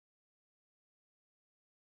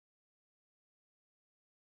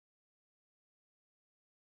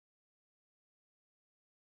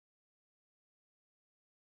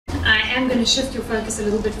I am going to shift your focus a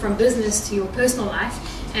little bit from business to your personal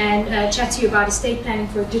life and chat to you about estate planning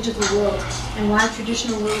for a digital world and why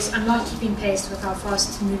traditional wills are not keeping pace with our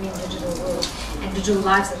fast-moving digital world and digital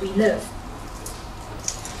lives that we live.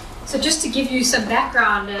 So just to give you some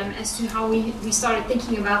background as to how we started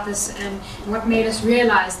thinking about this and what made us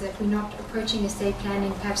realize that we're not approaching estate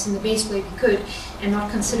planning perhaps in the best way we could and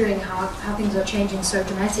not considering how things are changing so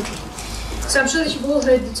dramatically. So I'm sure that you've all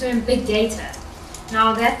heard the term big data.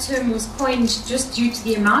 Now that term was coined just due to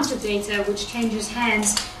the amount of data which changes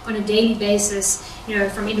hands on a daily basis,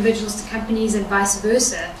 from individuals to companies and vice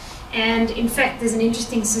versa. And in fact, there's an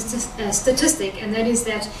interesting statistic, and that is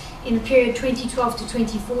that in the period 2012 to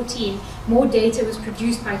 2014, more data was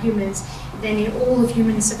produced by humans than in all of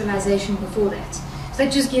human civilization before that. So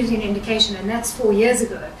that just gives you an indication, and that's 4 years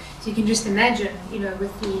ago. So you can just imagine,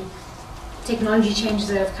 with the technology changes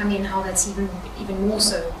that have come in, how that's even more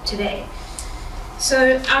so today.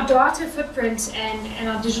 So our data footprint and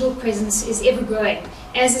our digital presence is ever growing,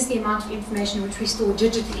 as is the amount of information which we store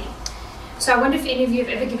digitally. So I wonder if any of you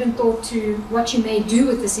have ever given thought to what you may do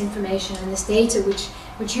with this information and this data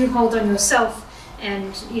which you hold on yourself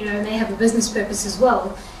and may have a business purpose as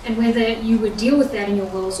well, and whether you would deal with that in your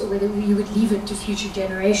wills or whether you would leave it to future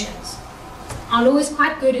generations. Our law is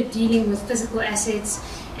quite good at dealing with physical assets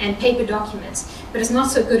and paper documents, but it's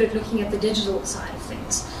not so good at looking at the digital side of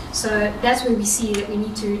things. So that's where we see that we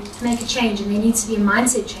need to make a change, and there needs to be a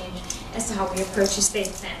mindset change as to how we approach estate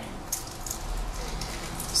planning.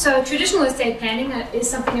 So traditional estate planning is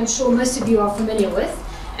something I'm sure most of you are familiar with,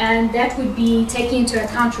 and that would be taking into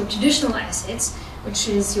account your traditional assets, which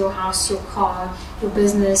is your house, your car, your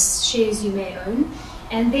business, shares you may own,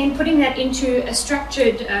 and then putting that into a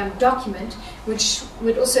structured document which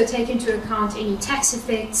would also take into account any tax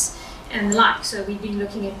effects and the like. So we'd be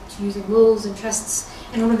looking at using wills and trusts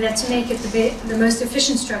and all of that to make it the most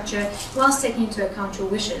efficient structure whilst taking into account your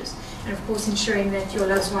wishes, and of course ensuring that your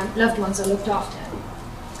loved ones are looked after.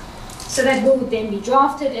 So that will would then be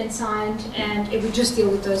drafted and signed, and it would just deal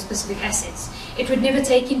with those specific assets. It would never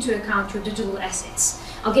take into account your digital assets.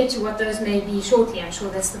 I'll get to what those may be shortly. I'm sure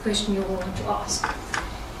that's the question you'll want to ask.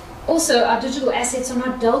 Also, our digital assets are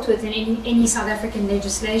not dealt with in any South African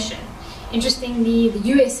legislation. Interestingly, the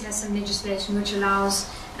US has some legislation which allows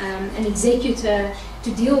an executor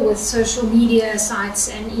to deal with social media sites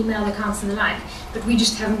and email accounts and the like, but we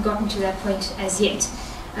just haven't gotten to that point as yet.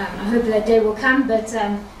 I hope that day will come, but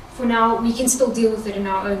for now, we can still deal with it in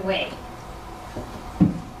our own way.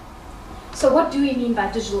 So what do we mean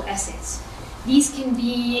by digital assets? These can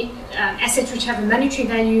be assets which have a monetary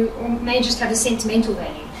value or may just have a sentimental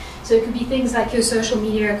value. So it could be things like your social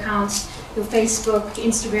media accounts, your Facebook,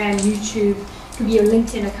 Instagram, YouTube, it could be your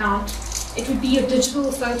LinkedIn account. It would be your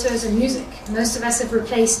digital photos and music. Most of us have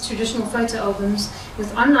replaced traditional photo albums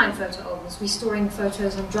with online photo albums. We're storing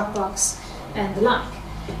photos on Dropbox and the like.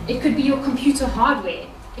 It could be your computer hardware.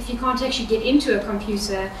 If you can't actually get into a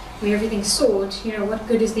computer where everything's stored, what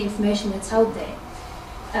good is the information that's held there?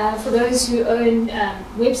 For those who own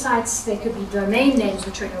websites, there could be domain names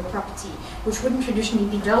which are in your property, which wouldn't traditionally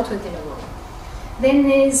be dealt with in a will. Then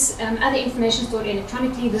there's other information stored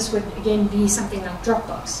electronically. This would again be something like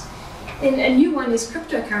Dropbox. Then a new one is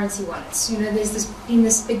cryptocurrency wallets. There's been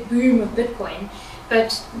this big boom of Bitcoin,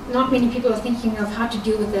 but not many people are thinking of how to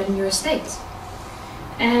deal with that in your estate.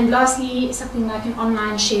 And lastly, something like an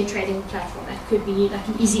online share trading platform. That could be like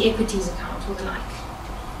an easy equities account or the like.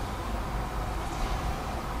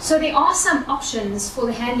 So there are some options for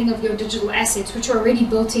the handling of your digital assets which are already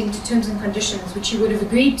built into terms and conditions which you would have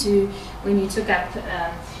agreed to when you took up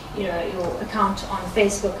your account on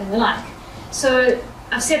Facebook and the like. So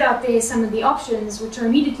I've set out there some of the options which are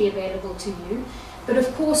immediately available to you, but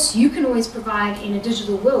of course you can always provide in a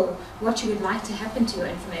digital will what you would like to happen to your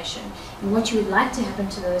information and what you would like to happen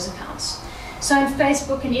to those accounts. So on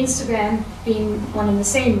Facebook and Instagram, being one and the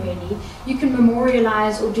same really, you can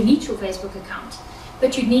memorialize or delete your Facebook account,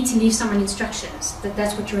 but you'd need to leave someone instructions that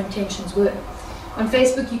that's what your intentions were. On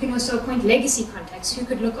Facebook, you can also appoint legacy contacts who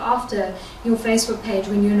could look after your Facebook page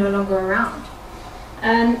when you're no longer around.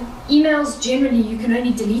 Emails, generally, you can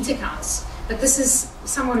only delete accounts, but this is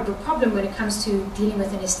somewhat of a problem when it comes to dealing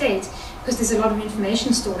with an estate because there's a lot of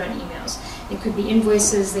information stored on emails. There could be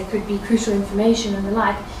invoices, there could be crucial information and the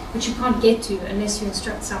like, which you can't get to unless you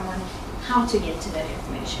instruct someone how to get to that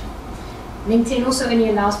information. LinkedIn also only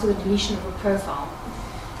allows for the deletion of a profile.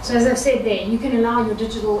 So as I've said there, you can allow your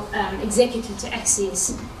digital executive to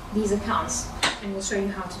access these accounts, and we'll show you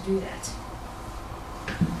how to do that.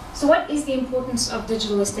 So what is the importance of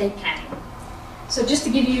digital estate planning? So just to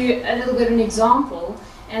give you a little bit of an example,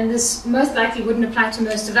 and this most likely wouldn't apply to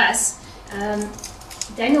most of us,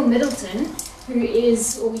 Daniel Middleton, who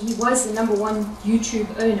is, or he was the #1 YouTube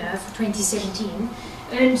owner for 2017,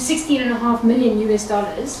 earned $16.5 million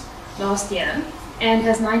last year and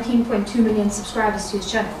has 19.2 million subscribers to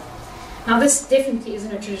his channel. Now this definitely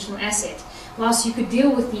isn't a traditional asset. Whilst you could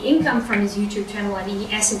deal with the income from his YouTube channel and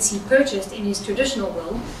the assets he purchased in his traditional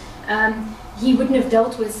will, he wouldn't have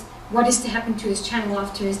dealt with what is to happen to his channel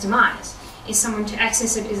after his demise. Is someone to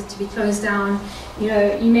access it? Is it to be closed down? You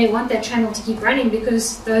know, you may want that channel to keep running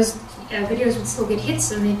because those videos would still get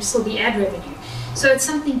hits and there'd still be ad revenue. So it's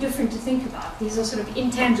something different to think about. These are sort of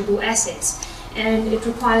intangible assets, and it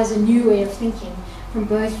requires a new way of thinking from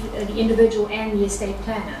both the individual and the estate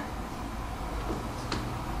planner.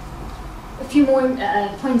 A few more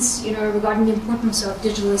points, you know, regarding the importance of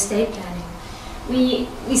digital estate planning.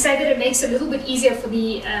 We say that it makes it a little bit easier for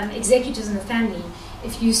the executors in the family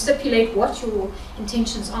if you stipulate what your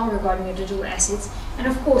intentions are regarding your digital assets, and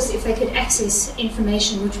of course if they could access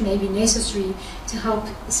information which may be necessary to help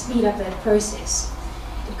speed up that process.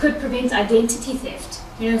 It could prevent identity theft.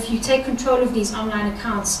 You know, if you take control of these online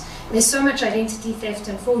accounts, there's so much identity theft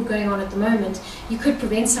and fraud going on at the moment, you could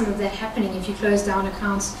prevent some of that happening if you close down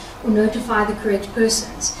accounts or notify the correct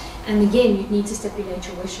persons. And again, you'd need to stipulate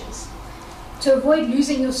your wishes. To avoid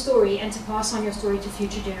losing your story and to pass on your story to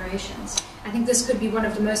future generations. I think this could be one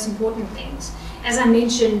of the most important things. As I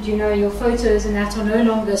mentioned, you know, your photos and that are no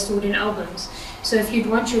longer stored in albums. So if you'd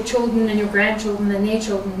want your children and your grandchildren and their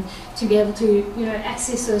children to be able to, you know,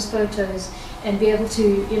 access those photos and be able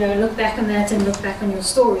to, you know, look back on that and look back on your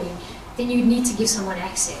story, then you'd need to give someone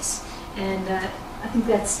access. And I think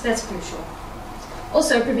that's crucial.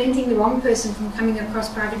 Also, preventing the wrong person from coming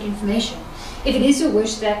across private information. If it is your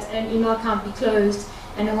wish that an email account be closed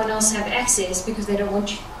and no one else have access because they don't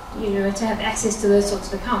want you know, to have access to those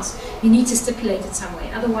sorts of accounts, you need to stipulate it some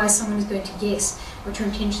way. Otherwise, someone is going to guess what your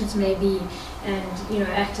intentions may be and, you know,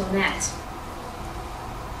 act on that.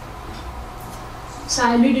 So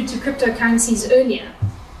I alluded to cryptocurrencies earlier.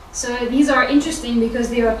 So these are interesting because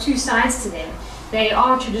there are two sides to them. They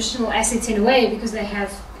are traditional assets in a way because they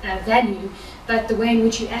have value, but the way in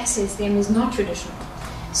which you access them is not traditional.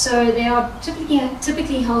 So they are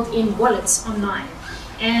typically held in wallets online.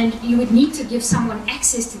 And you would need to give someone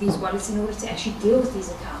access to these wallets in order to actually deal with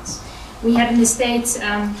these accounts. We had an estate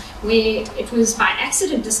where it was by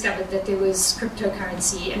accident discovered that there was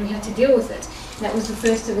cryptocurrency and we had to deal with it. That was the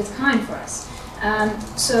first of its kind for us.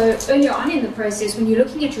 So earlier on in the process, when you're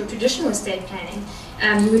looking at your traditional estate planning,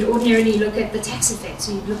 you would ordinarily look at the tax effect.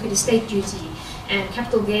 So you'd look at estate duty and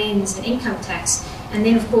capital gains and income tax, and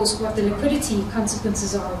then of course what the liquidity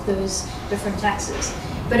consequences are of those different taxes.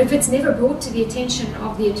 But if it's never brought to the attention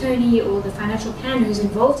of the attorney or the financial planner who's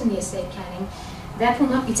involved in the estate planning, that will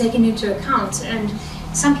not be taken into account. And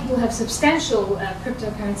some people have substantial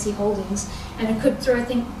cryptocurrency holdings, and it could throw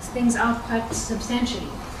things out quite substantially.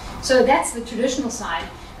 So that's the traditional side.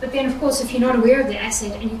 But then, of course, if you're not aware of the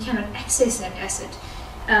asset and you cannot access that asset,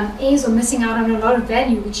 heirs are missing out on a lot of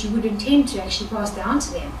value which you would intend to actually pass down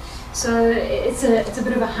to them. So it's a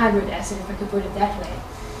bit of a hybrid asset, if I could put it that way.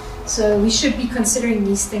 So we should be considering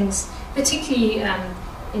these things, particularly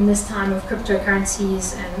in this time of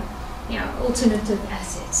cryptocurrencies and, you know, alternative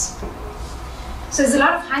assets. So there's a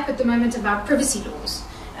lot of hype at the moment about privacy laws.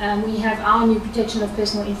 We have our new Protection of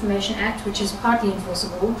Personal Information Act, which is partly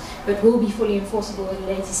enforceable, but will be fully enforceable at a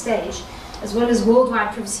later stage, as well as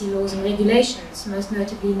worldwide privacy laws and regulations, most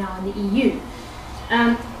notably now in the EU.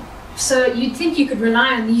 So you'd think you could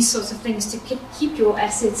rely on these sorts of things to keep your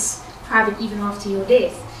assets private even after your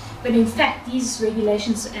death. But in fact, these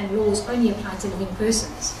regulations and laws only apply to living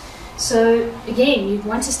persons. So again, you'd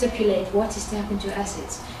want to stipulate what is to happen to your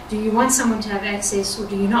assets. Do you want someone to have access or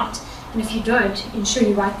do you not? And if you don't, ensure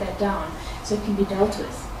you write that down so it can be dealt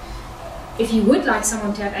with. If you would like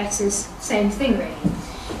someone to have access, same thing really.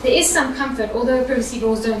 There is some comfort, although privacy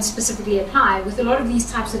laws don't specifically apply. With a lot of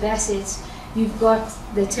these types of assets, you've got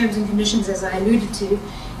the terms and conditions as I alluded to,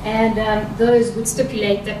 and those would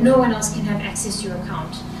stipulate that no one else can have access to your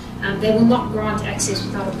account. They will not grant access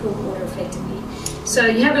without a court order effectively. So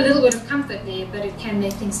you have a little bit of comfort there, but it can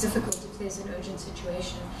make things difficult if there's an urgent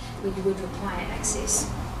situation where you would require access.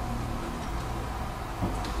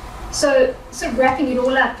 So sort of wrapping it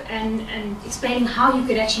all up and explaining how you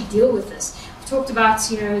could actually deal with this. We talked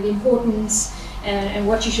about, you know, the importance and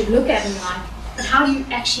what you should look at in life, but how do you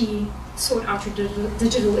actually sort out your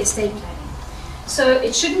digital estate planning? So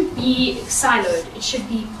it shouldn't be siloed, it should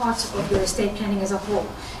be part of your estate planning as a whole.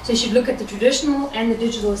 So you should look at the traditional and the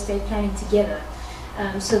digital estate planning together,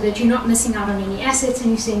 so that you're not missing out on any assets and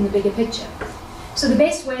you're seeing the bigger picture. So the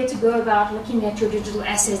best way to go about looking at your digital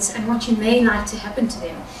assets and what you may like to happen to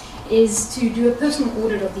them is to do a personal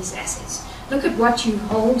audit of these assets. Look at what you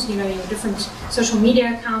hold, you know, your different social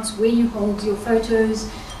media accounts, where you hold your photos,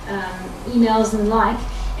 emails and the like,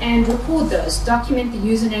 and record those. Document the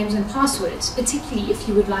usernames and passwords, particularly if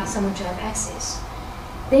you would like someone to have access.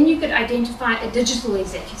 Then you could identify a digital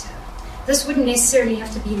executor. This wouldn't necessarily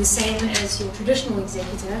have to be the same as your traditional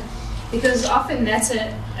executor, because often that's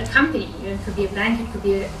a company. You know, it could be a bank, it could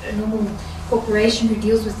be a normal corporation who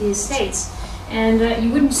deals with the estates. And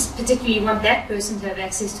you wouldn't particularly want that person to have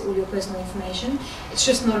access to all your personal information. It's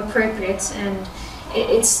just not appropriate, and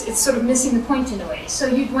it's sort of missing the point in a way. So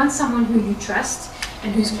you'd want someone who you trust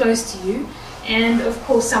and who's close to you, and of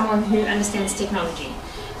course someone who understands technology,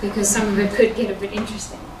 because some of it could get a bit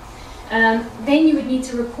interesting. Then you would need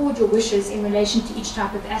to record your wishes in relation to each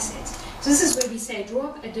type of asset. So this is where we say draw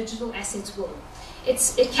up a digital assets will.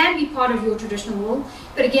 It can be part of your traditional will,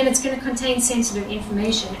 but again, it's going to contain sensitive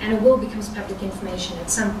information, and a will becomes public information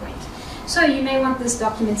at some point. So you may want this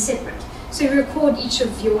document separate. So you record each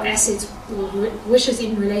of your assets or wishes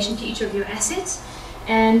in relation to each of your assets,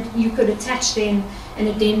 and you could attach then an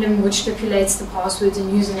addendum which stipulates the passwords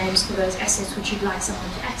and usernames for those assets which you'd like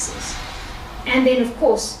someone to access. And then, of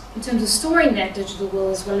course, in terms of storing that digital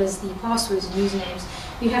will as well as the passwords and usernames,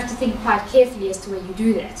 you have to think quite carefully as to where you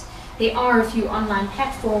do that. There are a few online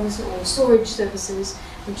platforms or storage services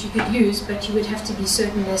which you could use, but you would have to be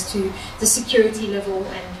certain as to the security level,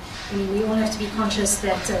 and I mean, we all have to be conscious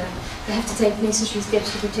that they have to take necessary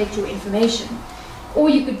steps to protect your information. Or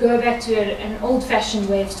you could go back to an old-fashioned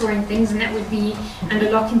way of storing things, and that would be under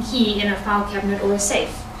lock and key in a file cabinet or a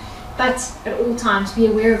safe. But at all times, be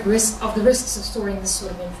aware of the risks of storing this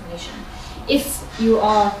sort of information. If you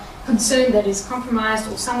are concerned that is compromised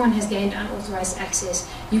or someone has gained unauthorized access,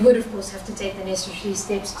 you would of course have to take the necessary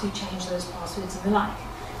steps to change those passwords and the like.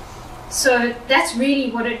 So that's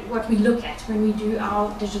really what we look at when we do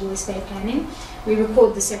our digital estate planning. We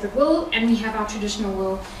record the separate will, and we have our traditional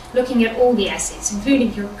will looking at all the assets,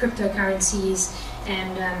 including your cryptocurrencies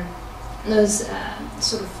and those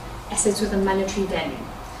sort of assets with a monetary value.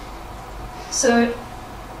 So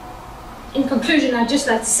in conclusion, I'd just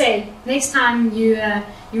like to say, next time you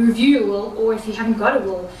review your will, or if you haven't got a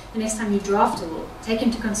will, the next time you draft a will, take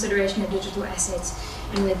into consideration your digital assets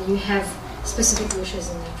and whether you have specific wishes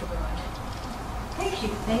in that regard. Thank you.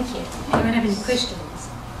 Thank you. Anyone have any questions?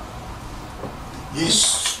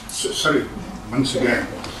 Yes, sorry, once again.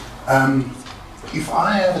 If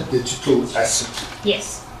I have a digital asset,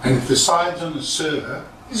 yes, and it resides on a server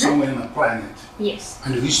somewhere on the planet, yes,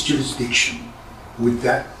 under which jurisdiction would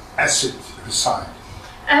that asset reside?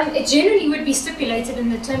 It generally would be stipulated in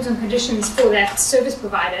the terms and conditions for that service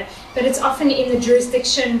provider, but it's often in the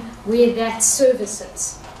jurisdiction where that service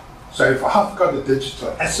sits. So if I've got a digital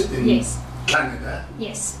asset in yes, Canada,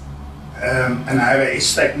 yes, and I have an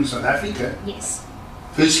estate in South Africa, yes,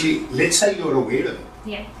 firstly, let's say you're aware of it.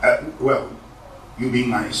 yeah, Well, you being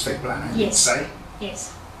my estate planner, let's yes, say.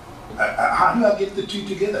 yes. How do I get the two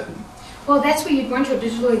together? Well, that's where you'd want your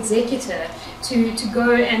digital executor to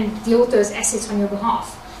go and deal with those assets on your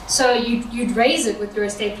behalf. So you'd raise it with your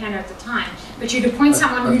estate planner at the time, but you'd appoint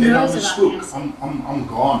someone who knows about the asset. I'm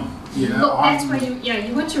gone. You know, well, that's why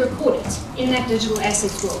you want to record it in that digital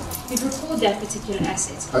assets will. You'd record that particular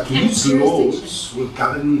asset. But whose laws will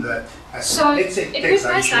govern that asset? So let's say it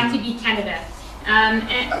would most likely be Canada.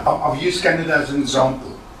 I've used Canada as an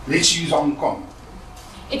example. Let's use Hong Kong.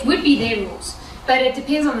 It would be their rules, but it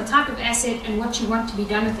depends on the type of asset and what you want to be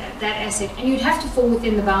done with that asset. And you'd have to fall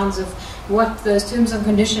within the bounds of what those terms and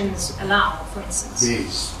conditions allow, for instance.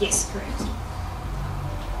 Yes. Yes, correct.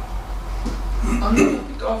 On the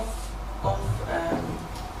topic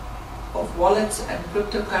of wallets and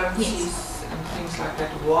cryptocurrencies, yes, and things like that,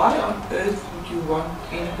 why on earth would you want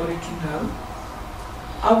anybody to know?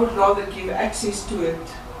 I would rather give access to it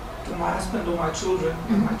to my husband or my children,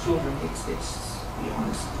 and my children, let's be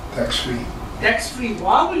honest. Tax-free. Tax-free.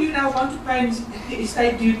 Why will you now want to pay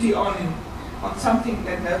estate duty on something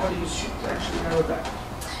that nobody should actually know about?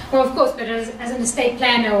 Well, of course, but as an estate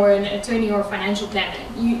planner or an attorney or a financial planner,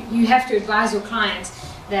 you have to advise your clients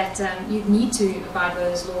that you need to abide by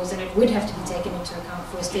those laws, and it would have to be taken into account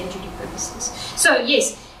for estate duty purposes. So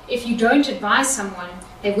yes, if you don't advise someone,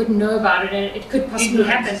 they wouldn't know about it, and it could possibly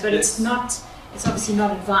happen, but it's obviously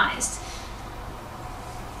not advised.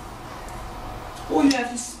 Or you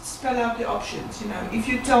have to spell out the options, you know. If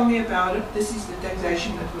you tell me about it, this is the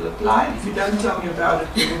taxation that will apply. If you don't tell me about it,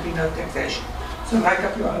 there will be no taxation. So make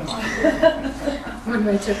up your own mind. One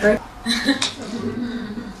way to approach.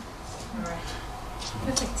 Alright.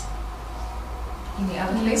 Perfect. Any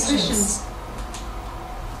other questions?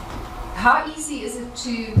 How easy is it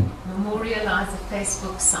to memorialize a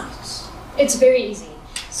Facebook site? It's very easy.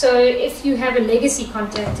 So if you have a legacy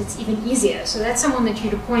contact, it's even easier. So that's someone that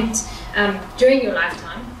you'd appoint during your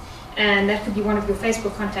lifetime, and that could be one of your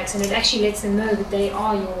Facebook contacts, and it actually lets them know that they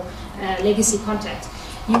are your legacy contact.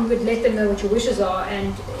 You would let them know what your wishes are,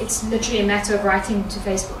 and it's literally a matter of writing to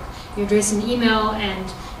Facebook. You address an email, and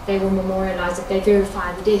they will memorialize it. They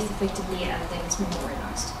verify the death effectively, and then it's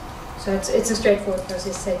memorialized. So it's a straightforward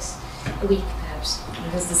process. It takes a week, perhaps.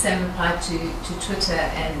 And does the same apply to Twitter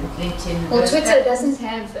and LinkedIn? Well, Twitter doesn't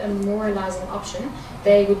have a memorializing option.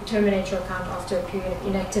 They would terminate your account after a period of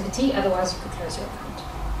inactivity. Otherwise, you could close your account.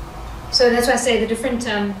 So that's why I say the different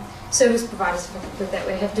service providers, if I could put it that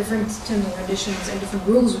way, have different terms and conditions and different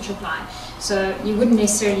rules which apply. So you wouldn't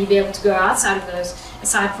necessarily be able to go outside of those,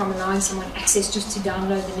 aside from allowing someone access just to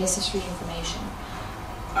download the necessary information.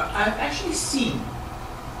 I've actually seen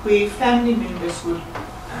where family members would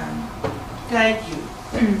tag you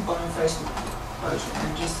on a Facebook post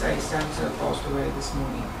and just say so-and-so passed away this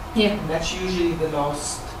morning. Yeah. And that's usually the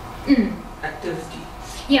last activity.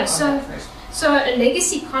 Yeah, on so a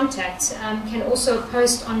legacy contact can also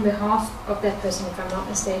post on behalf of that person, if I'm not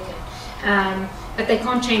mistaken. But they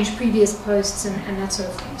can't change previous posts and that sort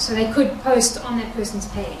of thing. So they could post on that person's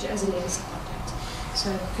page as a legacy contact.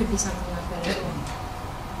 So it could be something like that as well.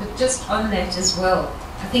 But just on that as well,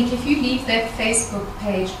 I think if you leave that Facebook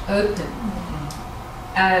page open,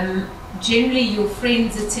 generally your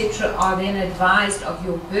friends, etc., are then advised of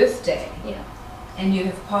your birthday, and you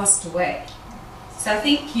have passed away. So I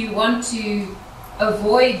think you want to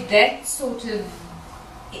avoid that sort of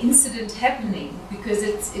incident happening, because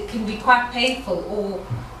it can be quite painful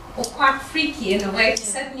or quite freaky in a way to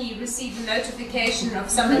suddenly receive a notification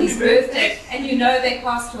of somebody's birthday and you know they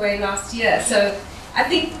passed away last year. So I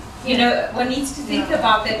think, you know, one needs to think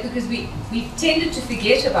about that, because we've tended to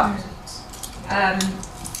forget about it.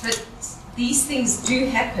 But these things do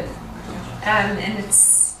happen, and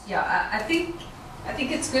it's, I think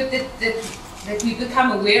it's good that we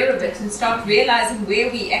become aware of it and start realizing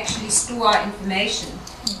where we actually store our information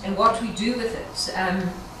and what we do with it.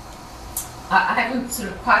 I haven't sort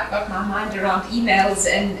of quite got my mind around emails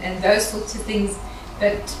and those sorts of things,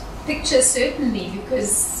 but pictures certainly,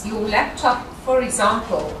 because your laptop, for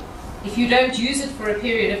example, if you don't use it for a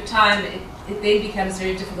period of time, it then becomes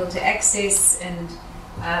very difficult to access, and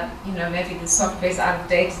you know, maybe the software is out of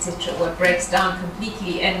date, etc., or it breaks down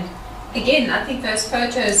completely. And again, I think those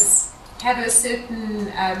photos have a certain,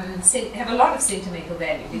 have a lot of sentimental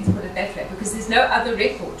value, let's put it that way, because there's no other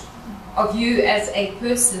record of you as a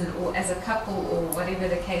person or as a couple or whatever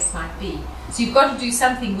the case might be. So you've got to do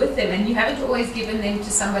something with them, and you haven't always given them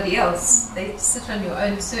to somebody else. They sit on your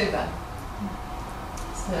own server.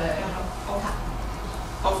 So,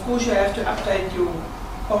 of course, you have to update your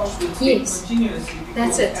passwords continuously, because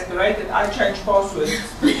that's it. at the rate that I change passwords,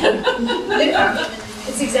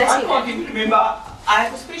 it's exactly I can't even remember. I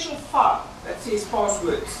have a special file that says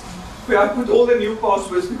passwords, where I put all the new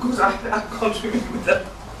passwords because I can't remember them.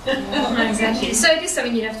 Exactly. So it is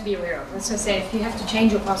something you have to be aware of. As I say, if you have to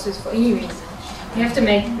change your passwords for any reason, you have to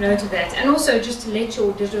make note of that. And also just to let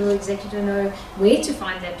your digital executor know where to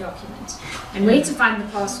find that document and where to find the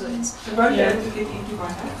passwords. So won't you have to get into my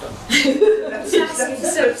laptop?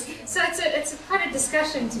 So it's quite a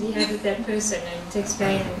discussion to be had with that person, and to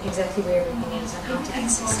explain exactly where everything is and how to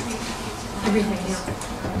access everything.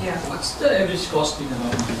 Yeah. What's the average cost in a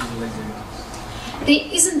digital executor?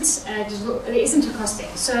 There isn't a costing.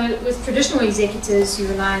 So with traditional executors, you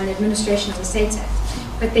rely on the administration of the Estate Act,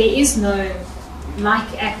 but there is no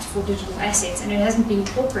like act for digital assets, and it hasn't been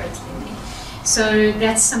incorporated in there. So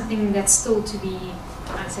that's something that's still to be,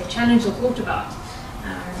 I'd say, challenged or thought about.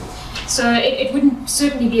 So it wouldn't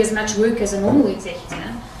certainly be as much work as a normal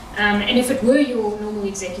executor. And if it were your normal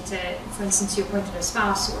executor, for instance, you appointed a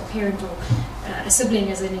spouse or a parent or a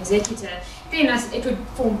sibling as an executor, then it would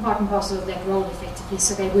form part and parcel of that role effectively,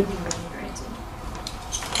 so they would be remunerated.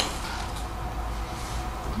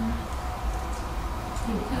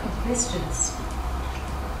 Any other questions?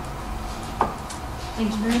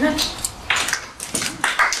 Thank you very much.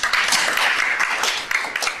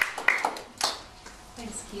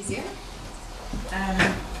 Thanks, Kezia.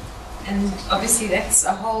 And obviously that's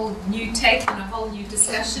a whole new take and a whole new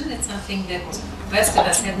discussion. It's something that most of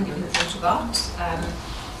us haven't even thought about.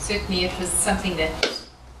 Certainly it was something that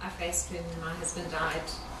I faced when my husband died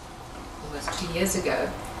almost 2 years ago.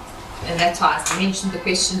 And that's why I mentioned the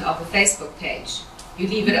question of a Facebook page. You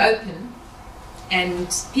leave it open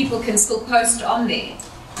and people can still post on there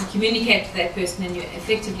and communicate to that person, and you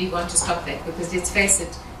effectively want to stop that, because let's face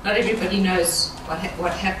it, not everybody knows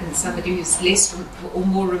what happens. Somebody who's less or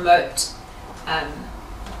more remote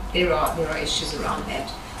there are issues around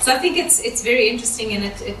that. So I think it's very interesting, and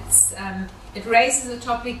it raises a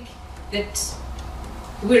topic that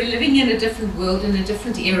we're living in a different world, in a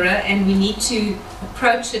different era, and we need to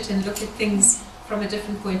approach it and look at things from a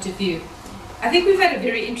different point of view. I think we've had a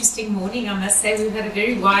very interesting morning, I must say. We've had a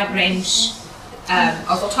very wide range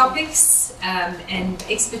of topics and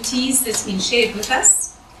expertise that's been shared with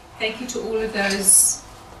us. Thank you to all of those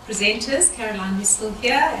presenters. Caroline is still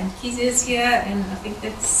here, and Kezia is here, and I think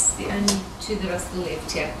that's the only two that are still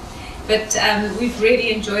left here. But we've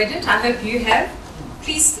really enjoyed it. I hope you have.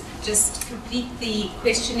 Please just complete the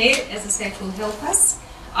questionnaire. As I say, it will help us.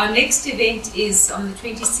 Our next event is on the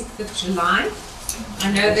 26th of July.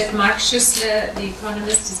 I know that Mike Schussler, the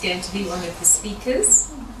economist, is going to be one of the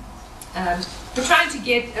speakers. We're trying to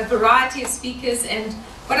get a variety of speakers, and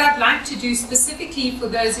what I'd like to do specifically for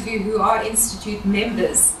those of you who are Institute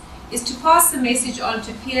members is to pass the message on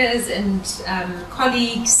to peers and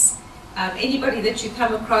colleagues, anybody that you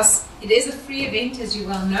come across. It is a free event, as you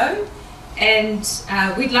well know, and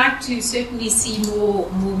we'd like to certainly see more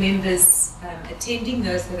members attending,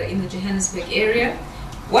 those that are in the Johannesburg area.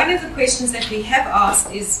 One of the questions that we have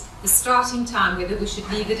asked is the starting time, whether we should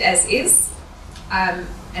leave it as is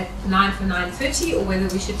at 9 for 9:30, or whether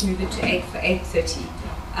we should move it to 8 for 8:30.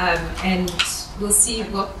 And we'll see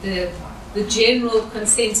what the general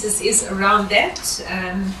consensus is around that.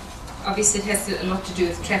 Obviously, it has a lot to do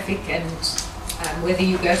with traffic and whether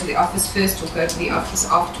you go to the office first or go to the office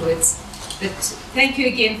afterwards. But thank you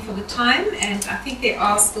again for the time, and I think there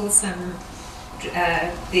are still some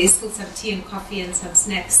there's still some tea and coffee and some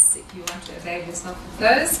snacks if you want to avail yourself of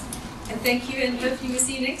those. And thank you, and hopefully we'll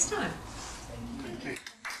see you next time.